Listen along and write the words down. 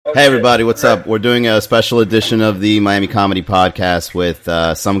Hey everybody, what's up? We're doing a special edition of the Miami Comedy Podcast with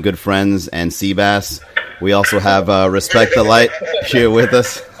some good friends and Seabass. We also have Respect the Light here with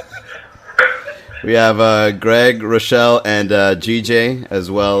us. We have Greg, Rochelle, and GJ, as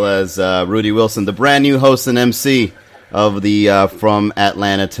well as Rudy Wilson, the brand new host and MC of the From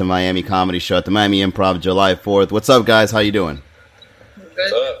Atlanta to Miami comedy show at the Miami Improv, July 4th. What's up, guys? How you doing?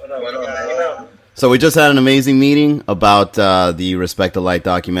 Good. So we just had an amazing meeting about the Respect the Light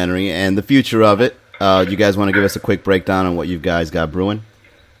documentary and the future of it. You guys want to give us a quick breakdown on what you guys got brewing?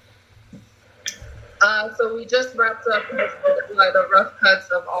 So we just wrapped up the rough cuts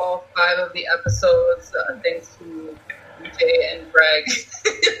of all 5 of the episodes, thanks to DJ and Greg.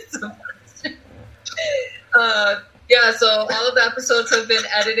 So all of the episodes have been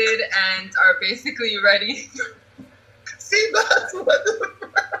edited and are basically ready. See, that's what the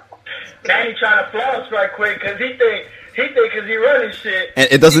Danny trying to floss right quick because he think because he running shit. And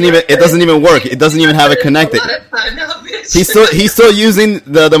it doesn't even work. It doesn't even have it connected. He's still using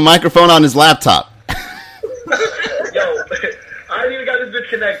the microphone on his laptop. Yo, I ain't even got this bitch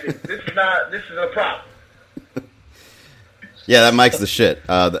connected. This is a prop. Yeah, that mic's the shit.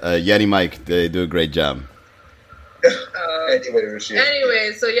 The Yeti mic, they do a great job.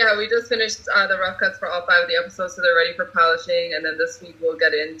 Anyway, so yeah, we just finished the rough cuts for all 5 of the episodes, so they're ready for polishing. And then this week we'll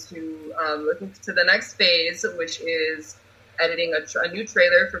get into looking to the next phase, which is editing a new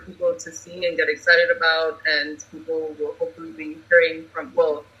trailer for people to see and get excited about. And people will hopefully be hearing from,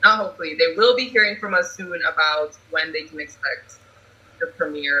 well, not hopefully, they will be hearing from us soon about when they can expect the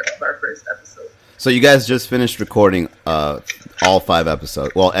premiere of our first episode. So you guys just finished recording all 5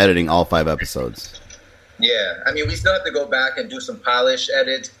 episodes, well, editing all 5 episodes. Yeah, I mean, we still have to go back and do some polish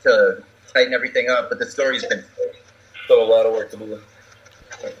edits to tighten everything up, but the story's been still a lot of work to do.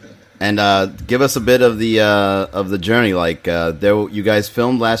 And give us a bit of the journey. Like you guys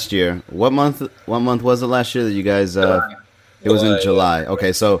filmed last year. What month was it last year that you guys? July. It was in July.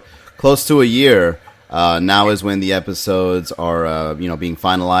 Okay, so close to a year. Now is when the episodes are being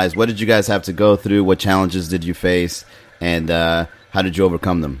finalized. What did you guys have to go through? What challenges did you face? And how did you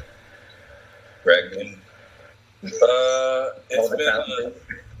overcome them? Greg. It's been.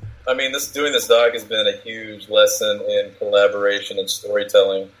 Doing this doc has been a huge lesson in collaboration and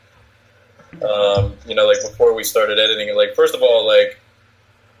storytelling. Before we started editing it, first of all, I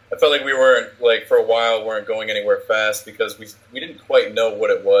felt like we weren't for a while weren't going anywhere fast because we didn't quite know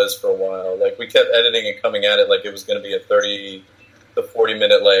what it was for a while. We kept editing and coming at it like it was going to be a 30 to 40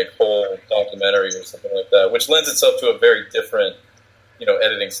 minute whole documentary or something like that, which lends itself to a very different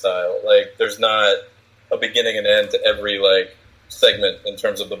editing style. There's not a beginning and end to every segment in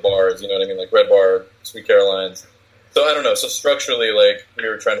terms of the bars, you know what I mean? Red Bar, Sweet Carolines. So I don't know. So structurally, we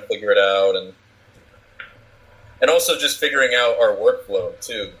were trying to figure it out, and also just figuring out our workflow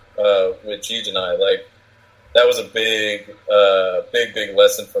too with Gigi and I. That was a big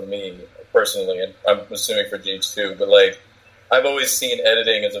lesson for me personally, and I'm assuming for Gigi too. But I've always seen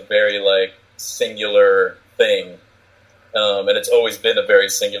editing as a very singular thing, and it's always been a very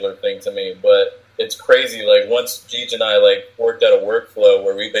singular thing to me. But it's crazy. Once Gigi and I worked out a workflow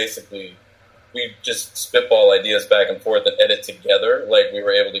where we just spitball ideas back and forth and edit together. We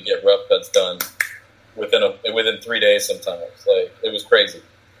were able to get rough cuts done within 3 days sometimes. It was crazy.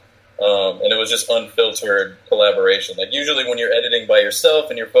 And it was just unfiltered collaboration. Usually when you're editing by yourself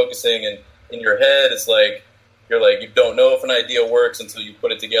and you're focusing in your head, it's you don't know if an idea works until you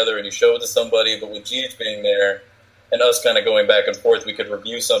put it together and you show it to somebody. But with Gigi being there and us kind of going back and forth, we could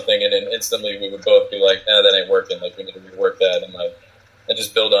review something and then instantly we would both be that ain't working. We need to rework that and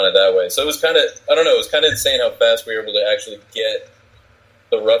just build on it that way. So it was kind of, I don't know, it was kind of insane how fast we were able to actually get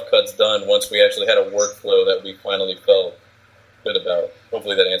the rough cuts done once we actually had a workflow that we finally felt good about.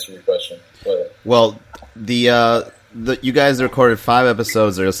 Hopefully that answered your question. Well, you guys recorded 5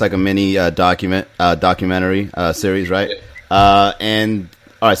 episodes. There's a mini documentary series, right? Yeah. And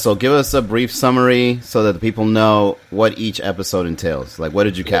all right, so give us a brief summary so that the people know what each episode entails. What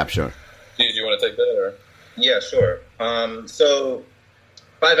did you capture? Do you want to take that? Or? Yeah, sure. So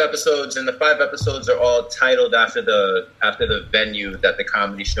 5 episodes, and the 5 episodes are all titled after the venue that the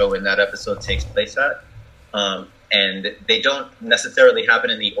comedy show in that episode takes place at. And they don't necessarily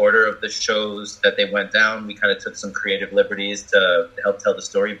happen in the order of the shows that they went down. We kind of took some creative liberties to help tell the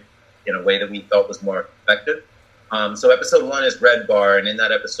story in a way that we thought was more effective. So episode 1 is Red Bar, and in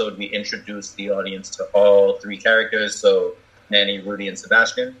that episode we introduced the audience to all 3 characters, so Manny, Rudy, and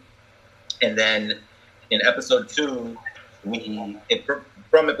Sebastian. And then in episode 2,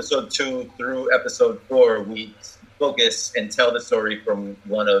 from episode 2 through episode 4, we focus and tell the story from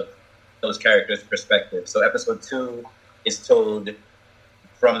one of those characters' perspective. So episode 2 is told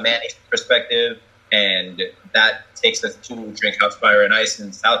from Manny's perspective, and that takes us to Drink House Fire and Ice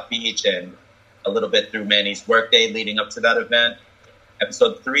in South Beach, and a little bit through Manny's workday leading up to that event.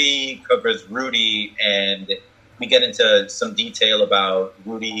 Episode 3 covers Rudy, and we get into some detail about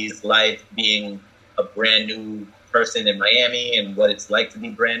Rudy's life being a brand new person in Miami and what it's like to be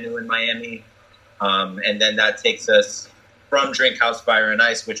brand new in Miami. And then that takes us from Drink House Fire and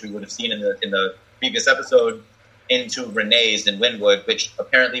Ice, which we would have seen in the previous episode, into Renee's in Wynwood, which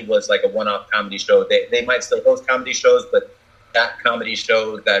apparently was like a one-off comedy show. They might still host comedy shows, but that comedy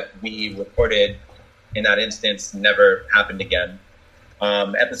show that we recorded in that instance never happened again.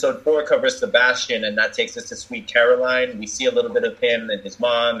 Episode 4 covers Sebastian, and that takes us to Sweet Caroline. We see a little bit of him and his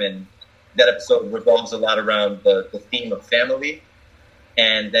mom, and that episode revolves a lot around the theme of family.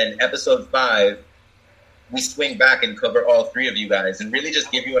 And then episode 5, we swing back and cover all 3 of you guys and really just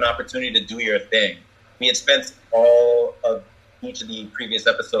give you an opportunity to do your thing. We had spent all of each of the previous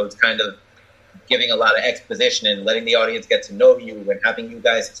episodes kind of giving a lot of exposition and letting the audience get to know you and having you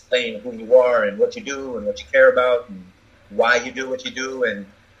guys explain who you are and what you do and what you care about and why you do what you do. And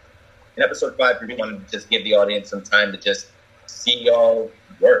in episode 5, we really wanted to just give the audience some time to just see y'all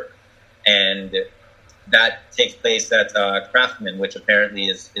work. And that takes place at Craftsman, which apparently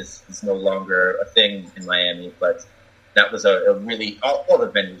is no longer a thing in Miami, but that was a really, all the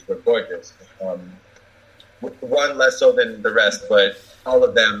venues were gorgeous. One less so than the rest, but all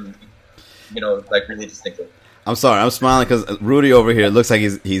of them, like really distinctive. I'm sorry, I'm smiling because Rudy over here looks like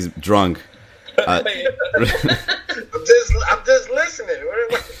he's drunk. I'm just listening.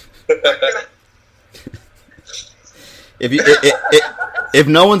 If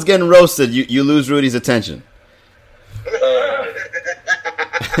no one's getting roasted, you lose Rudy's attention.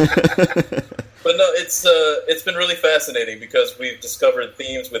 But no, it's been really fascinating because we've discovered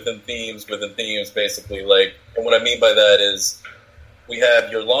themes within themes within themes, basically. Like, and what I mean by that is we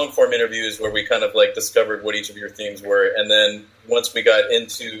have your long form interviews where we kind of like discovered what each of your themes were, and then once we got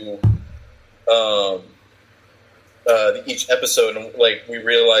into each episode, and like we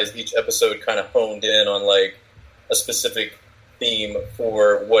realized each episode kind of honed in on like a specific theme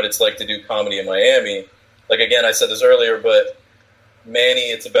for what it's like to do comedy in Miami. Like, again, I said this earlier, but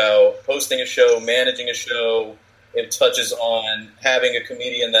Manny, it's about hosting a show, managing a show. It touches on having a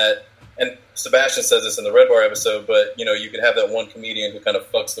comedian that, and Sebastian says this in the Red Bar episode, but you can have that one comedian who kind of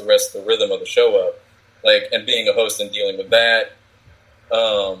fucks the rest of the rhythm of the show up, like, and being a host and dealing with that.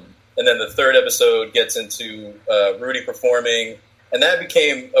 And then the third episode gets into Rudy performing, and that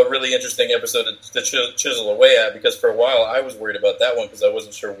became a really interesting episode to chisel away at, because for a while I was worried about that one because I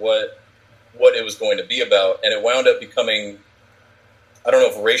wasn't sure what it was going to be about, and it wound up becoming, I don't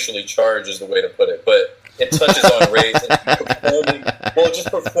know if racially charged is the way to put it, but it touches on race and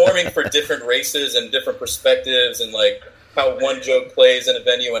just performing for different races and different perspectives, and like how one joke plays in a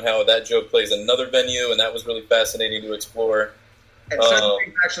venue and how that joke plays in another venue, and that was really fascinating to explore. And certain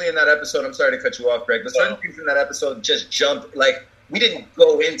things actually in that episode, I'm sorry to cut you off, Greg, but certain things in that episode just jumped. Like, we didn't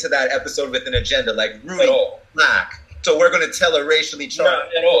go into that episode with an agenda, like Rudy Black, so we're going to tell a racially charged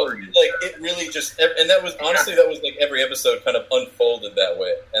story. Not at all. Like, it really just, and that was, honestly, that was like every episode kind of unfolded that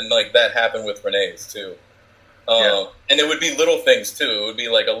way. And like that happened with Renee's too. And it would be little things too. It would be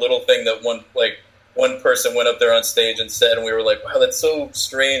like a little thing that one person went up there on stage and said, and we were like, wow, that's so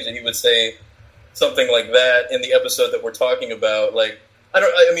strange. And he would say something like that in the episode that we're talking about. Like, I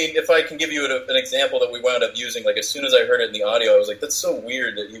mean, if I can give you an example that we wound up using, like as soon as I heard it in the audio, I was like, that's so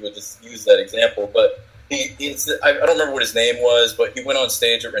weird that he would just use that example. But I don't remember what his name was, but he went on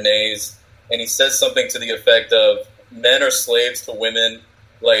stage at Renee's and he says something to the effect of, men are slaves to women,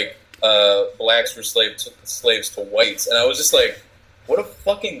 like blacks were slaves to whites. And I was just like, what a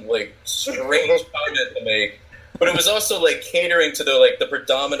fucking like strange comment to make. But it was also like catering to the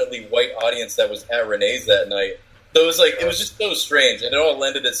predominantly white audience that was at Renee's that night. So it was just so strange, and it all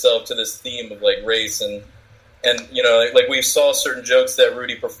lended itself to this theme of like race and like we saw certain jokes that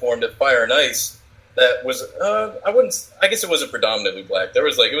Rudy performed at Fire and Ice that was I guess it wasn't predominantly black. There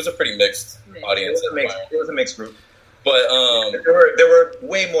was it was a pretty mixed audience. It was a mixed group. But there were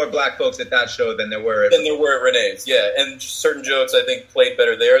way more black folks at that show than there were at Renee's. Yeah, and certain jokes I think played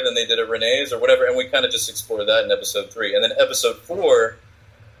better there than they did at Renee's or whatever, and we kind of just explored that in episode 3. And then episode 4,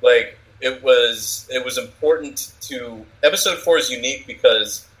 like it was important to episode 4 is unique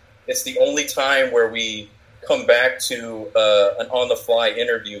because it's the only time where we come back to an on-the-fly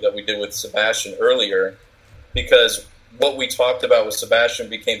interview that we did with Sebastian earlier, because what we talked about with Sebastian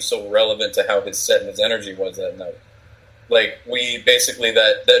became so relevant to how his set and his energy was that night. Like, we basically,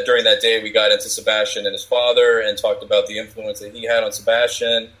 that during that day, we got into Sebastian and his father and talked about the influence that he had on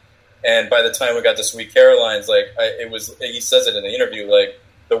Sebastian. And by the time we got to Sweet Caroline's, he says it in the interview, like,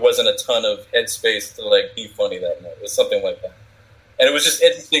 there wasn't a ton of headspace to like be funny that night. It was something like that, and it was just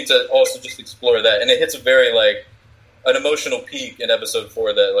interesting to also just explore that. And it hits a very like an emotional peak in episode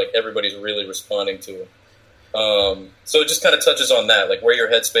 4 that like everybody's really responding to. So it just kind of touches on that, like where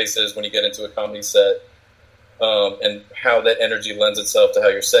your headspace is when you get into a comedy set, and how that energy lends itself to how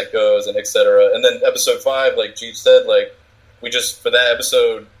your set goes, and etc. And then episode 5, like Jeep said, like we just for that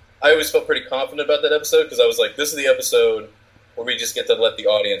episode, I always felt pretty confident about that episode because I was like, this is the episode where we just get to let the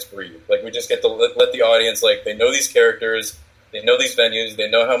audience breathe. Like we just get to let the audience, like they know these characters, they know these venues,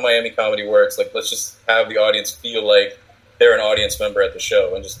 they know how Miami comedy works. Like let's just have the audience feel like they're an audience member at the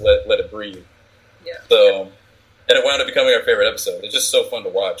show and just let it breathe. Yeah. So, and it wound up becoming our favorite episode. It's just so fun to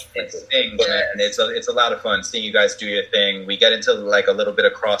watch. It stings, man. It's a lot of fun seeing you guys do your thing. We get into like a little bit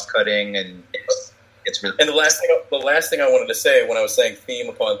of cross cutting, and it's really. And the last thing I wanted to say when I was saying theme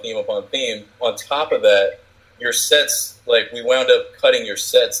upon theme upon theme, on top of that, your sets, like we wound up cutting your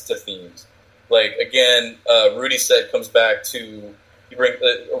sets to themes. Like again, Rudy's set comes back to you bring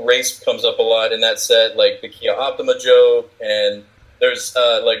race comes up a lot in that set, like the Kia Optima joke, and there's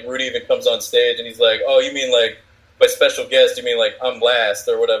like Rudy even comes on stage and he's like, "Oh, you mean like by special guest? You mean like I'm last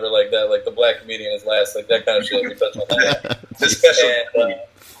or whatever like that? Like the black comedian is last, like that kind of shit." We touch on that. The special. And,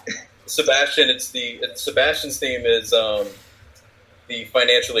 Sebastian, Sebastian's theme is the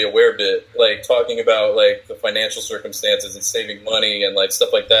financially aware bit, like talking about like the financial circumstances and saving money and like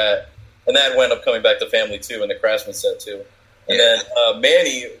stuff like that. And that wound up coming back to family too, and the Craftsman set too. And then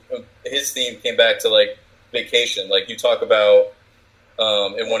Manny, his theme came back to like vacation. Like you talk about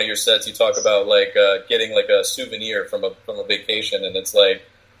in one of your sets, you talk about like getting like a souvenir from a vacation, and it's like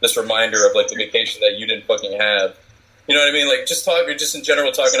this reminder of like the vacation that you didn't fucking have. You know what I mean? Like just in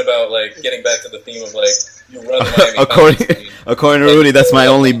general talking about like getting back to the theme of like you run the Miami according to Rudy, that's my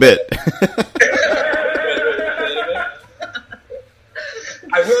only bit.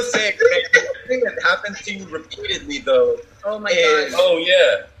 I will say the thing that happens to you repeatedly though. Oh my god! Oh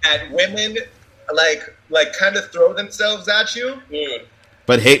yeah, that women like kind of throw themselves at you, dude.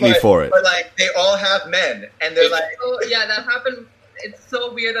 But hate me for it. But like they all have men, and they're like, oh yeah, that happened. It's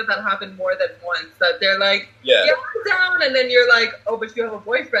so weird that happened more than once. That they're like, yeah, I'm down, and then you're like, oh, but you have a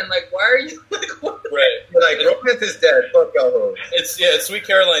boyfriend. Like, why are you like, what? Right? You're like, romance is dead. Fuck y'all. It's Sweet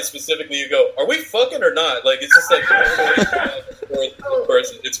Caroline specifically. You go, are we fucking or not? Like it's just like the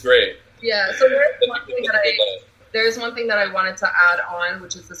person. It's great. Yeah. So there's one thing that I wanted to add on,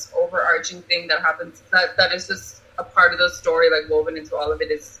 which is this overarching thing that happens that is just a part of the story, like woven into all of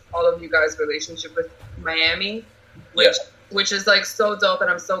it, is all of you guys' relationship with Miami, which is like so dope, and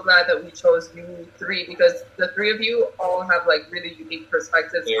I'm so glad that we chose you three because the three of you all have like really unique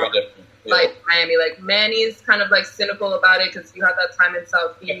perspectives on like Miami. Like Manny's kind of like cynical about it because you had that time in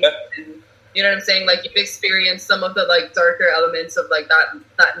South Beach, and you know what I'm saying. Like you've experienced some of the like darker elements of like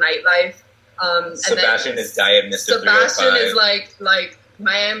that nightlife. Sebastian is diet Mr. Sebastian is like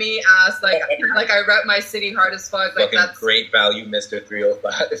Miami ass, like I rep my city hard as fuck. Like that's great value, Mr.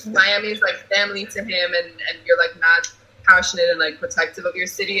 305. Miami's like family to him, and you're like mad passionate and like protective of your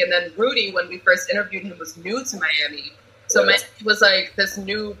city. And then Rudy, when we first interviewed him, was new to Miami, so Miami was like this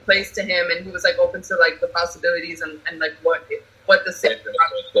new place to him, and he was like open to like the possibilities and like what the city.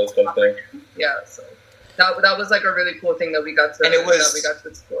 Yeah, so. That was like a really cool thing that we got to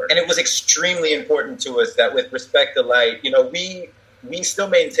explore. And it was extremely important to us that with Respect the Light, you know, we still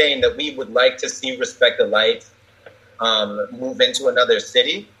maintain that we would like to see Respect the Light move into another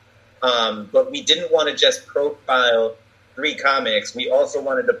city. But we didn't want to just profile 3 comics. We also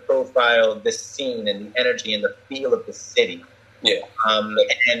wanted to profile the scene and the energy and the feel of the city. Yeah.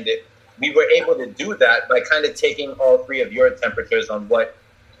 And we were able to do that by kind of taking all 3 of your temperatures on what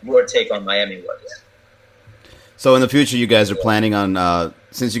your take on Miami was. So in the future, you guys are planning on,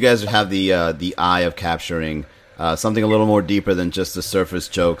 since you guys have the eye of capturing something a little more deeper than just the surface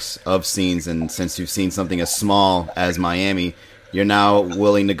jokes of scenes, and since you've seen something as small as Miami, you're now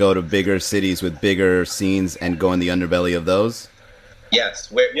willing to go to bigger cities with bigger scenes and go in the underbelly of those?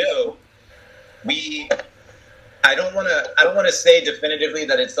 Yes. I don't want to say definitively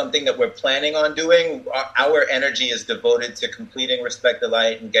that it's something that we're planning on doing. Our energy is devoted to completing Respect the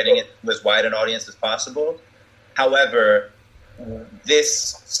Light and getting it to as wide an audience as possible. However, this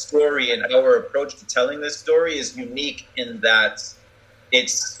story and our approach to telling this story is unique in that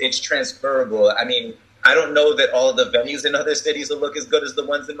it's transferable. I mean, I don't know that all of the venues in other cities will look as good as the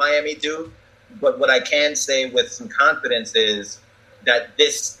ones in Miami do, but what I can say with some confidence is that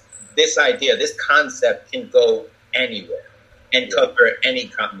this idea, this concept can go anywhere and cover any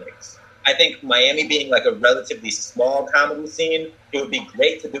comics. I think Miami being like a relatively small comedy scene, it would be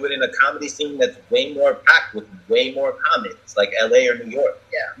great to do it in a comedy scene that's way more packed with way more comics, like LA or New York.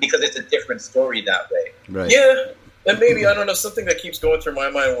 Yeah. Because it's a different story that way. Right. Yeah. And maybe, I don't know, something that keeps going through my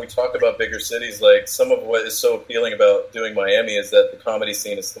mind when we talk about bigger cities, like some of what is so appealing about doing Miami is that the comedy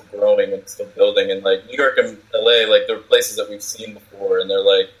scene is still growing and still building. And like New York and LA, like they're places that we've seen before and they're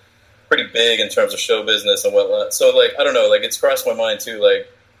like pretty big in terms of show business and whatnot. So like, I don't know, like it's crossed my mind too, like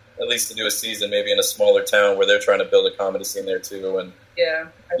at least to do a season maybe in a smaller town where they're trying to build a comedy scene there too. And,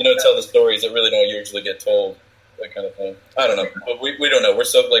 tell the stories that really don't usually get told, that kind of thing. I don't know. But we don't know. We're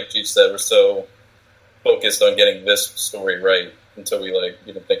so, like Chief said, we're so focused on getting this story right until we like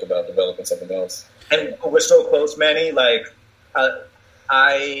even think about developing something else. And we're so close, Manny. Like,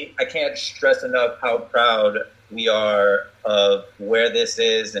 I can't stress enough how proud we are of where this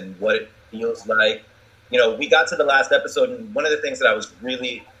is and what it feels like. You know, we got to the last episode, and one of the things that I was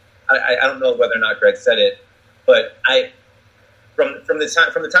really, I don't know whether or not Greg said it, but from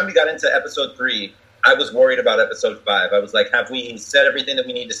the time we got into episode 3, I was worried about episode 5. I was like, have we said everything that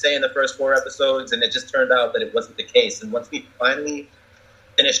we need to say in the first 4 episodes? And it just turned out that it wasn't the case. And once we finally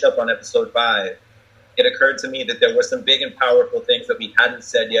finished up on episode 5, it occurred to me that there were some big and powerful things that we hadn't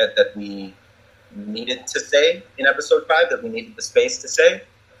said yet that we needed to say in episode 5, that we needed the space to say.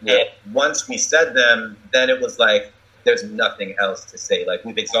 Yeah. And once we said them, then it was like, there's nothing else to say. Like,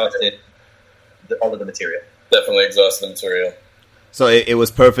 we've exhausted all of the material. Definitely exhausted the material. So it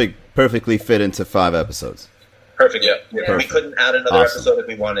was perfectly fit into 5 episodes. Perfect. Yeah. Perfect. We couldn't add another episode if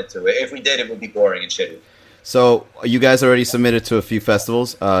we wanted to. If we did, it would be boring and shitty. So you guys already submitted to a few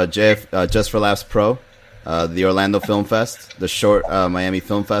festivals. Just for Laughs Pro, the Orlando Film Fest, the Short Miami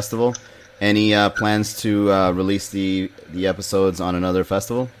Film Festival. Any plans to release the episodes on another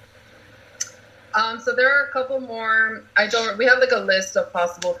festival? So there are a couple more. We have like a list of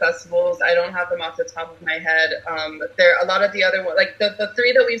possible festivals. I don't have them off the top of my head. There are a lot of the other ones, like the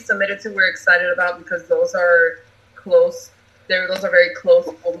 3 that we've submitted to, we're excited about because those are close. Those are very close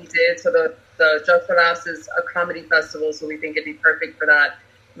to what we did. So the Just for Laughs is a comedy festival, so we think it'd be perfect for that.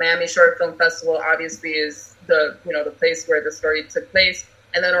 Miami Short Film Festival obviously is the place where the story took place.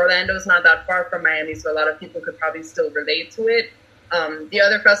 And then Orlando's not that far from Miami, so a lot of people could probably still relate to it. The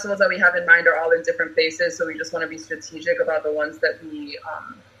other festivals that we have in mind are all in different places, so we just want to be strategic about the ones that we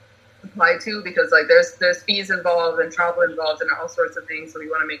apply to, because like there's fees involved and travel involved and all sorts of things, so we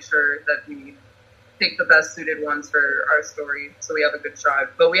want to make sure that we pick the best suited ones for our story, so we have a good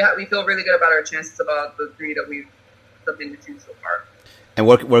shot. But we feel really good about our chances about the 3 that we've submitted to so far. And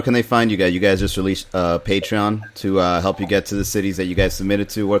where can they find you guys? You guys just released Patreon to help you get to the cities that you guys submitted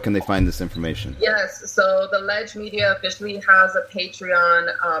to. Where can they find this information? Yes, so the Ledge Media officially has a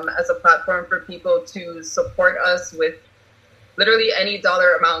Patreon as a platform for people to support us with literally any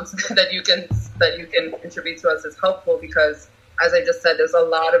dollar amounts that you can contribute to us is helpful, because as I just said, there's a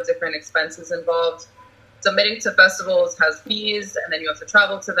lot of different expenses involved. Submitting to festivals has fees, and then you have to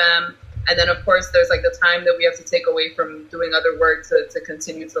travel to them. And then, of course, there's like the time that we have to take away from doing other work to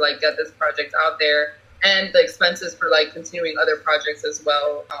continue to like get this project out there, and the expenses for like continuing other projects as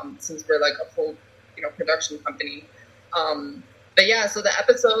well, since we're like a full, production company. But yeah, so the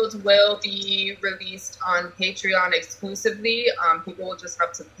episodes will be released on Patreon exclusively. People will just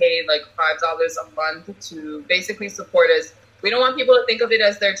have to pay like $5 a month to basically support us. We don't want people to think of it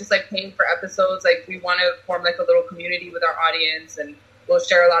as they're just like paying for episodes. Like, we want to form like a little community with our audience, and we'll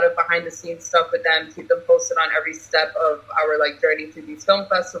share a lot of behind the scenes stuff with them, keep them posted on every step of our like journey through these film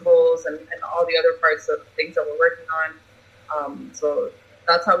festivals and all the other parts of things that we're working on. So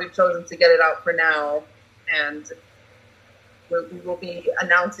that's how we've chosen to get it out for now. And we will be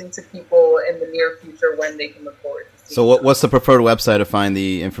announcing to people in the near future when they can look forward to seeing. So what's the preferred website to find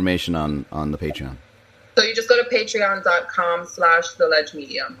the information on the Patreon? So you just go to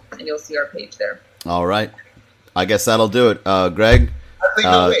patreon.com/theledgemedia and you'll see our page there. All right. I guess that'll do it. Greg?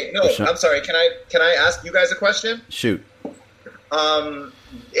 Actually, I'm sorry. Can I ask you guys a question? Shoot.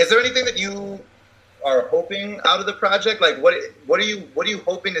 Is there anything that you are hoping out of the project? Like, what are you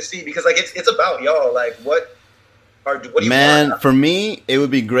hoping to see? Because like it's about y'all. Like, what do you want? For me, it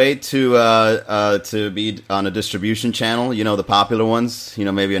would be great to be on a distribution channel. The popular ones.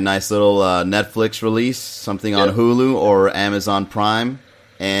 Maybe a nice little Netflix release, something on Hulu or Amazon Prime,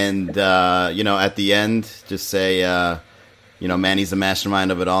 and at the end, just say. Manny's the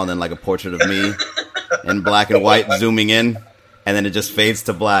mastermind of it all, and then like a portrait of me in black and white zooming in, and then it just fades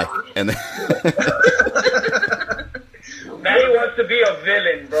to black. And then Manny wants to be a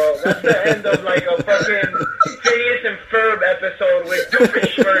villain, bro. That's the end of like a fucking Phineas and Ferb episode with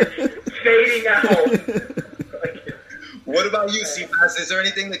Doofenshmirtz fading out. What about you, C-Pass? there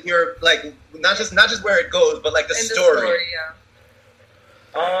anything that you're like, not just where it goes, but like the In story? Yeah.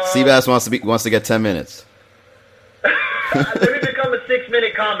 Seabass wants to get 10 minutes. Let me become a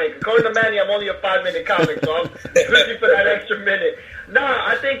 6-minute comic. According to Manny, I'm only a 5-minute comic, so I'm pushing for that extra minute. Nah,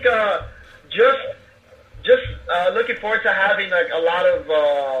 I think just looking forward to having like a lot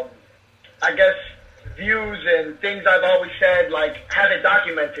of, I guess, views and things I've always said, like have it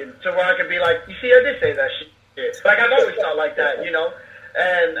documented, so where I can be like, you see, I did say that shit. Like I've always thought like that, you know,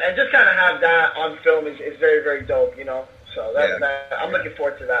 and just kind of have that on film is very, very dope, you know. So that I'm looking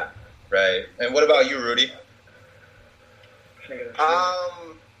forward to that. Right. And what about you, Rudy?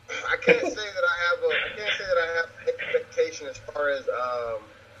 I can't say that I have expectation as far as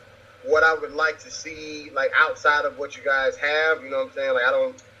what I would like to see, like outside of what you guys have. You know what I'm saying? Like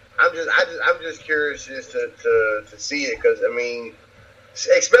I'm just curious just to see it, because I mean,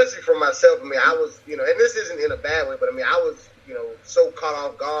 especially for myself. I mean, I was, you know, and this isn't in a bad way, but I mean, I was, you know, so caught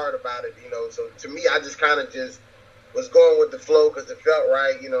off guard about it. You know, so to me, I just kind of just was going with the flow because it felt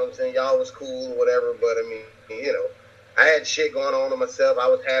right. You know what I'm saying? Y'all was cool or whatever, but I mean, you know, I had shit going on to myself. I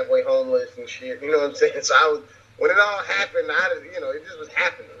was halfway homeless and shit. You know what I'm saying? So when it all happened, it just was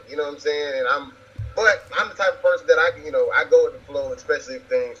happening. You know what I'm saying? But I'm the type of person that I go with the flow, especially if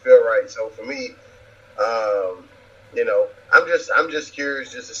things feel right. So for me, you know, I'm just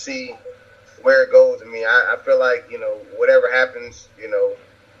curious just to see where it goes. I mean, I feel like, you know, whatever happens, you know,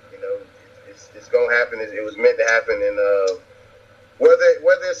 it's gonna happen. It was meant to happen, and whether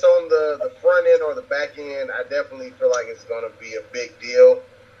it's on the front end or the back end, I definitely feel like it's gonna be a big deal.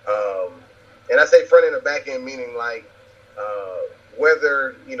 And I say front end or back end, meaning like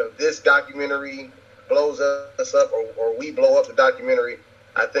whether, you know, this documentary blows us up or we blow up the documentary,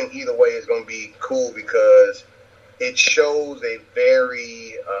 I think either way is going to be cool, because it shows a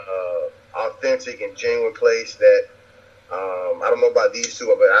very authentic and genuine place that I don't know about these two,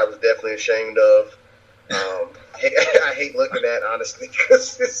 but I was definitely ashamed of. I hate looking at, honestly,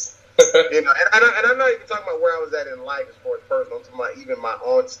 because it's, you know, and I'm not even talking about where I was at in life as far as personal. I'm talking about even my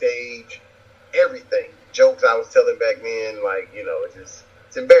on stage, everything, jokes I was telling back then, like, you know, it's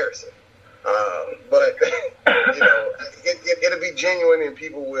embarrassing. But you know, it'll be genuine, and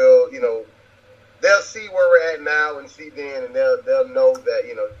people will, you know, they'll see where we're at now and see then, and they'll know that,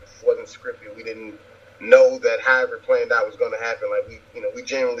 you know, this wasn't scripted. We didn't know that however it planned out was going to happen. Like we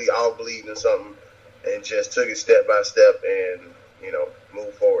genuinely all believed in something and just took it step by step and, you know,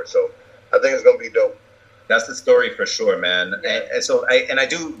 moved forward. So I think it's going to be dope. That's the story for sure, man. And so I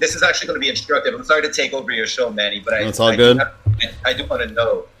do. This is actually going to be instructive. I'm sorry to take over your show, Manny, but it's all good. I do want to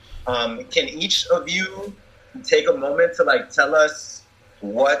know. Can each of you take a moment to like tell us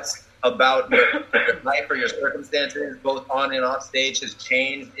what about your life or your circumstances, both on and off stage, has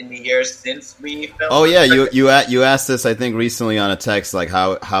changed in the years since we filmed? Oh yeah, you asked this, I think, recently on a text, like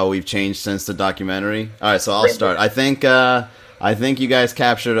how we've changed since the documentary. All right, so I'll start. I think you guys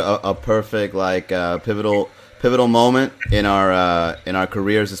captured a perfect, like, pivotal moment in our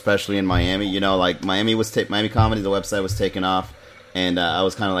careers, especially in Miami. You know, like Miami Comedy, the website was taking off, and I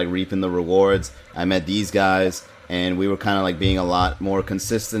was kind of like reaping the rewards. I met these guys, and we were kind of like being a lot more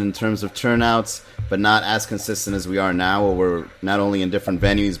consistent in terms of turnouts, but not as consistent as we are now, where we're not only in different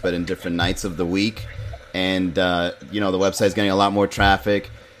venues, but in different nights of the week. And, you know, the website's getting a lot more traffic.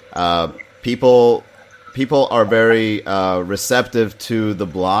 People are very receptive to the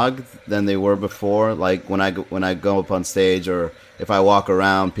blog than they were before. Like when I go up on stage, or if I walk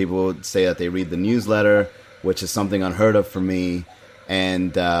around, people would say that they read the newsletter, which is something unheard of for me.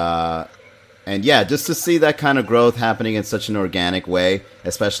 And yeah, just to see that kind of growth happening in such an organic way,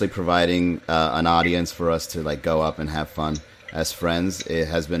 especially providing an audience for us to like go up and have fun as friends, it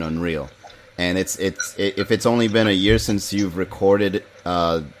has been unreal. And if it's only been a year since you've recorded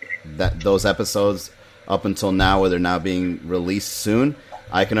those episodes up until now, where they're now being released soon,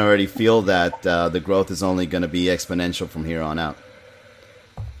 I can already feel that the growth is only going to be exponential from here on out.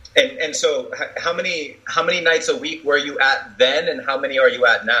 And so, how many nights a week were you at then, and how many are you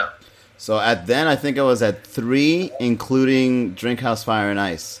at now? So at then, I think I was at 3, including Drink House Fire and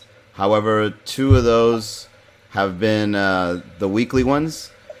Ice. However, 2 of those have been the weekly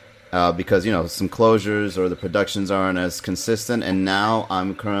ones because, you know, some closures or the productions aren't as consistent. And now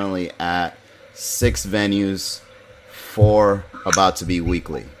I'm currently at 6 venues, 4 about to be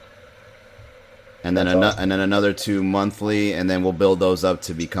weekly. And then another 2 monthly, and then we'll build those up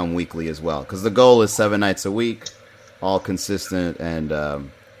to become weekly as well. Because the goal is 7 nights a week, all consistent and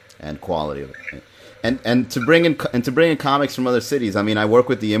quality of it. And to bring in comics from other cities. I mean, I work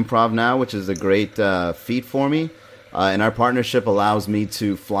with the Improv now, which is a great feat for me. and our partnership allows me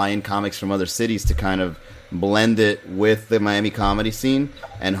to fly in comics from other cities to kind of blend it with the Miami comedy scene,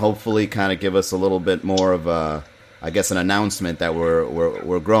 and hopefully kind of give us a little bit more of a, I guess, an announcement that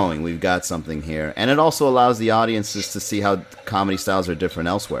we're growing. We've got something here, and it also allows the audiences to see how comedy styles are different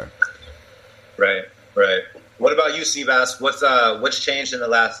elsewhere. Right, right. What about you, Seabass? What's changed in the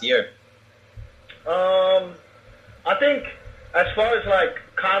last year? I think as far as like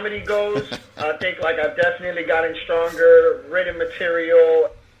comedy goes, I think like I've definitely gotten stronger, written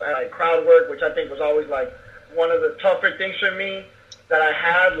material, and like crowd work, which I think was always like one of the tougher things for me that I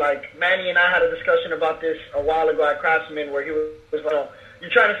had. Like Manny and I had a discussion about this a while ago at Craftsman, where he was like,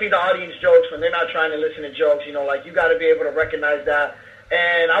 you're trying to feed the audience jokes when they're not trying to listen to jokes. You know, like you got to be able to recognize that.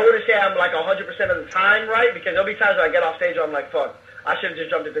 And I wouldn't say I'm like 100% of the time right, because there'll be times where I get off stage where I'm like, fuck, I should have just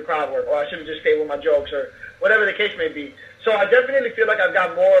jumped into crowd work, or I should have just stayed with my jokes, or whatever the case may be. So I definitely feel like I've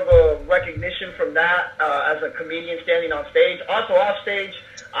got more of a recognition from that as a comedian standing on stage. Also off stage,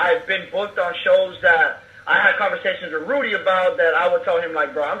 I've been booked on shows that I had conversations with Rudy about, that I would tell him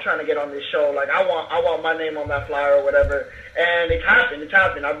like, bro, I'm trying to get on this show. Like I want my name on that flyer or whatever. And it's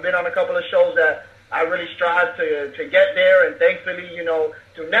happened. I've been on a couple of shows that I really strive to get there, and thankfully, you know,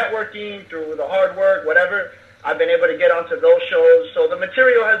 through networking, through the hard work, whatever, I've been able to get onto those shows. So the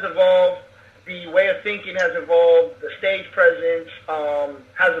material has evolved, the way of thinking has evolved, the stage presence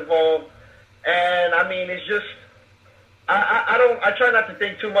has evolved, and I mean, it's just, I try not to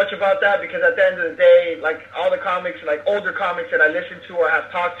think too much about that, because at the end of the day, like all the comics, like older comics that I listen to or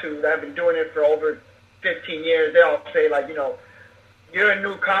have talked to that have been doing it for over 15 years, they all say like, you know, you're a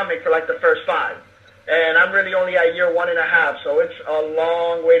new comic for like the first 5. And I'm really only at year 1.5, so it's a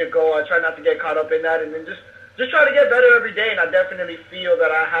long way to go. I try not to get caught up in that, and then just try to get better every day. And I definitely feel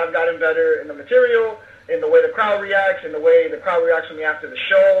that I have gotten better in the material, in the way the crowd reacts, in the way the crowd reacts to me after the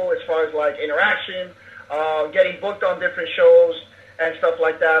show, as far as like interaction, getting booked on different shows and stuff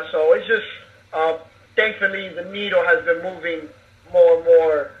like that. So it's just, thankfully, the needle has been moving more and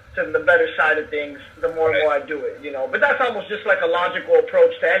more to the better side of things the more and more I do it, you know. But that's almost just like a logical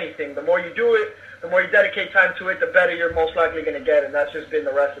approach to anything. The more you do it, the more you dedicate time to it, the better you're most likely going to get, and that's just been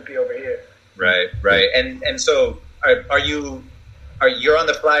the recipe over here. Right. And so, are you on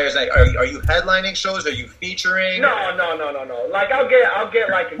the flyers? Like, are you headlining shows? Are you featuring? No. Like I'll get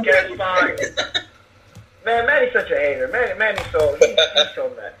like a guest spot. Man, Manny's such a hater. Manny's he's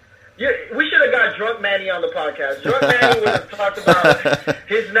so mad. We should have got Drunk Manny on the podcast. Drunk Manny would have talked about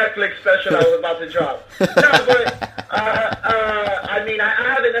his Netflix special I was about to drop. No, but I mean, I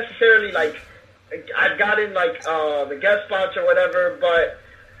haven't necessarily like. I've gotten like the guest spots or whatever, but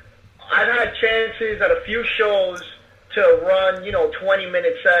I've had chances at a few shows to run, you know,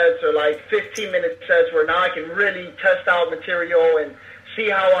 20-minute sets or like 15-minute sets, where now I can really test out material and see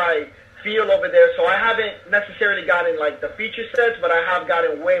how I feel over there. So I haven't necessarily gotten like the feature sets, but I have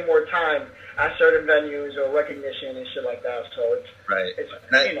gotten way more time at certain venues or recognition and shit like that. So it's right. It's,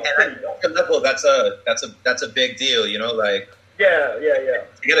 and at that level, that's a big deal, you know, like yeah.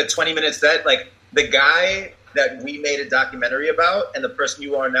 To get a 20-minute set, like. The guy that we made a documentary about and the person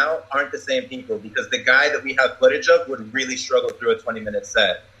you are now aren't the same people, because the guy that we have footage of would really struggle through a 20-minute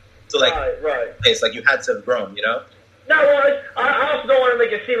set. So, like, right. It's like you had to have grown, you know? No, well, I also don't want to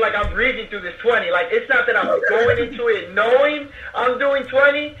make it seem like I'm breezing through this 20. Like, it's not that I'm going into it knowing I'm doing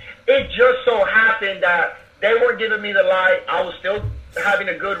 20. It just so happened that they weren't giving me the light. I was still having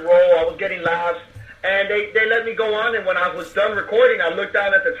a good role. I was getting laughs. And they let me go on, and when I was done recording, I looked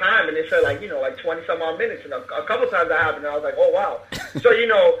down at the time, and it said, like, you know, like 20-some-odd minutes. And a couple times that happened, and I was like, oh, wow. So, you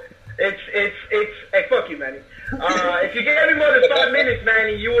know, it's hey, fuck you, Manny. If you gave me more than 5 minutes,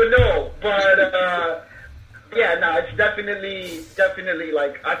 Manny, you would know. But, yeah, no, it's definitely,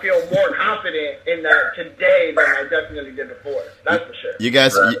 like, I feel more confident in that today than I definitely did before. That's for sure. You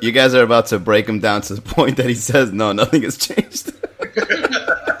guys are about to break him down to the point that he says, no, nothing has changed.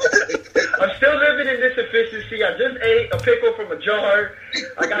 I'm still living in this efficiency. I just ate a pickle from a jar.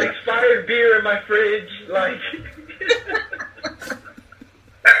 I got expired beer in my fridge. Like,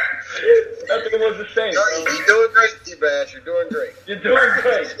 nothing was the same. You're doing great, T-Bass. You're doing great. You're doing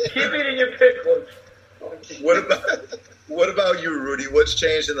great. Keep eating your pickles. What about you, Rudy? What's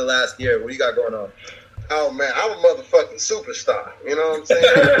changed in the last year? What do you got going on? Oh, man, I'm a motherfucking superstar. You know what I'm saying?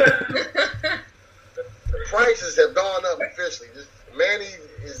 The prices have gone up officially. Manny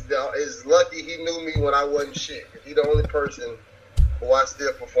is lucky he knew me when I wasn't shit. He's the only person who I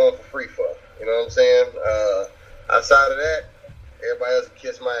still perform for free for. You know what I'm saying? Outside of that, everybody else can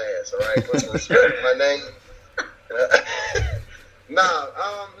kiss my ass, all right? Put some respect on my name. Nah,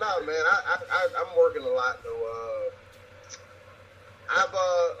 man. I'm working a lot, though.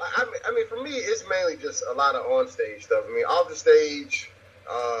 I mean, for me, it's mainly just a lot of on-stage stuff. I mean, off the stage,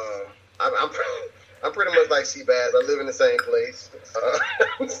 I'm pretty much like Seabass. I live in the same place.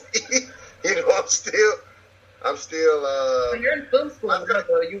 You know, I'm still. But you're in film school now,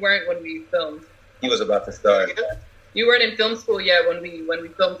 though. You weren't when we filmed. He was about to start. You weren't in film school yet when we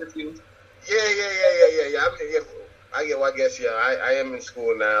filmed with you. Yeah. I guess I am in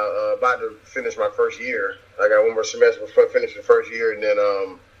school now. About to finish my first year. I got one more semester before I finish the first year, and then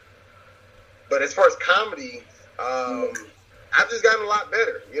But as far as comedy, I've just gotten a lot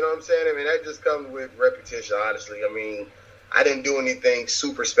better. You know what I'm saying? I mean, that just comes with repetition. Honestly, I mean, I didn't do anything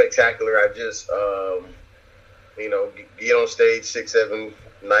super spectacular. I just get on stage 6-7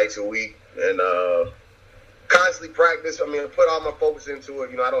 nights a week and constantly practice. I mean, I put all my focus into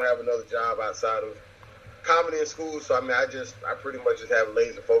it. You know, I don't have another job outside of comedy in school, so I mean, I pretty much just have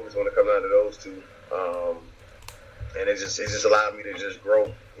laser focus when it comes down to those two, and it just allowed me to just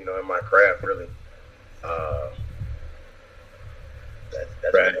grow, you know, in my craft really. That's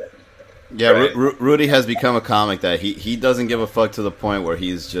right. Yeah, right. Rudy has become a comic that he doesn't give a fuck to the point where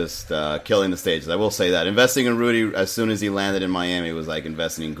he's just killing the stages. I will say that investing in Rudy as soon as he landed in Miami was like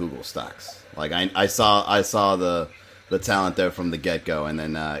investing in Google stocks. Like I saw the talent there from the get go, and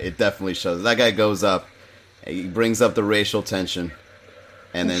then it definitely shows. That guy goes up, he brings up the racial tension,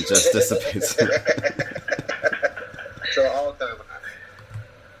 and then just dissipates. So all time high.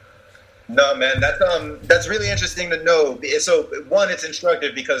 No, man, that's really interesting to know. So one, it's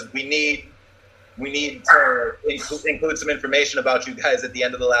instructive because we need to include some information about you guys at the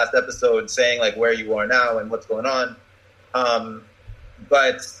end of the last episode, saying like where you are now and what's going on.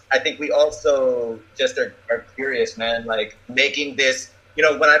 But I think we also just are curious, man, like making this, you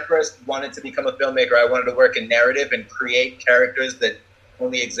know, when I first wanted to become a filmmaker, I wanted to work in narrative and create characters that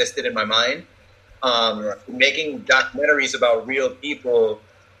only existed in my mind. Making documentaries about real people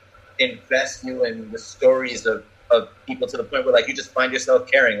invest you in the stories of people to the point where like you just find yourself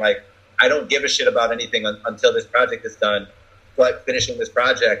caring. Like, I don't give a shit about anything until this project is done, but finishing this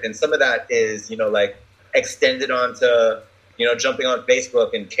project. And some of that is, you know, like extended onto, you know, jumping on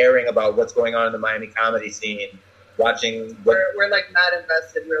Facebook and caring about what's going on in the Miami comedy scene, watching. We're like not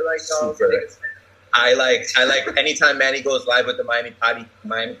invested. We're like all biggest fans. I like anytime Manny goes live with the Miami Comedy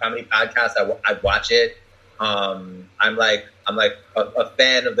Podcast, I watch it. I'm like a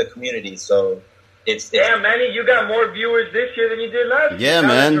fan of the community, so it's damn, Manny, you got more viewers this year than you did last year. Yeah,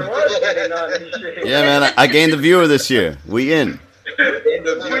 man. Yeah, man. I gained a viewer this year. We in. We made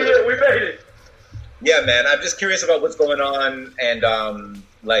it. Yeah, man. I'm just curious about what's going on, and I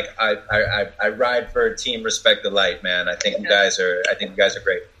ride for Team Respect the Light, man. I think you guys are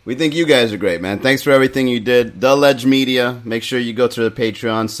great. We think you guys are great, man. Thanks for everything you did. The Ledge Media. Make sure you go to the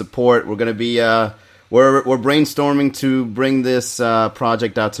Patreon support. We're gonna be we're brainstorming to bring this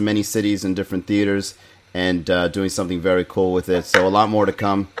project out to many cities and different theaters, and doing something very cool with it. So a lot more to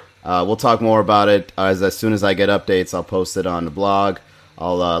come. We'll talk more about it as soon as I get updates. I'll post it on the blog.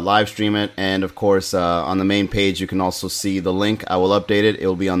 I'll live stream it, and of course on the main page you can also see the link. I will update it. It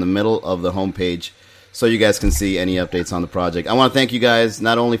will be on the middle of the homepage, so you guys can see any updates on the project. I want to thank you guys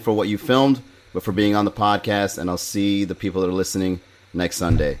not only for what you filmed, but for being on the podcast, and I'll see the people that are listening next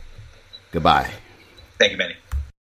Sunday. Goodbye. Thank you, Manny.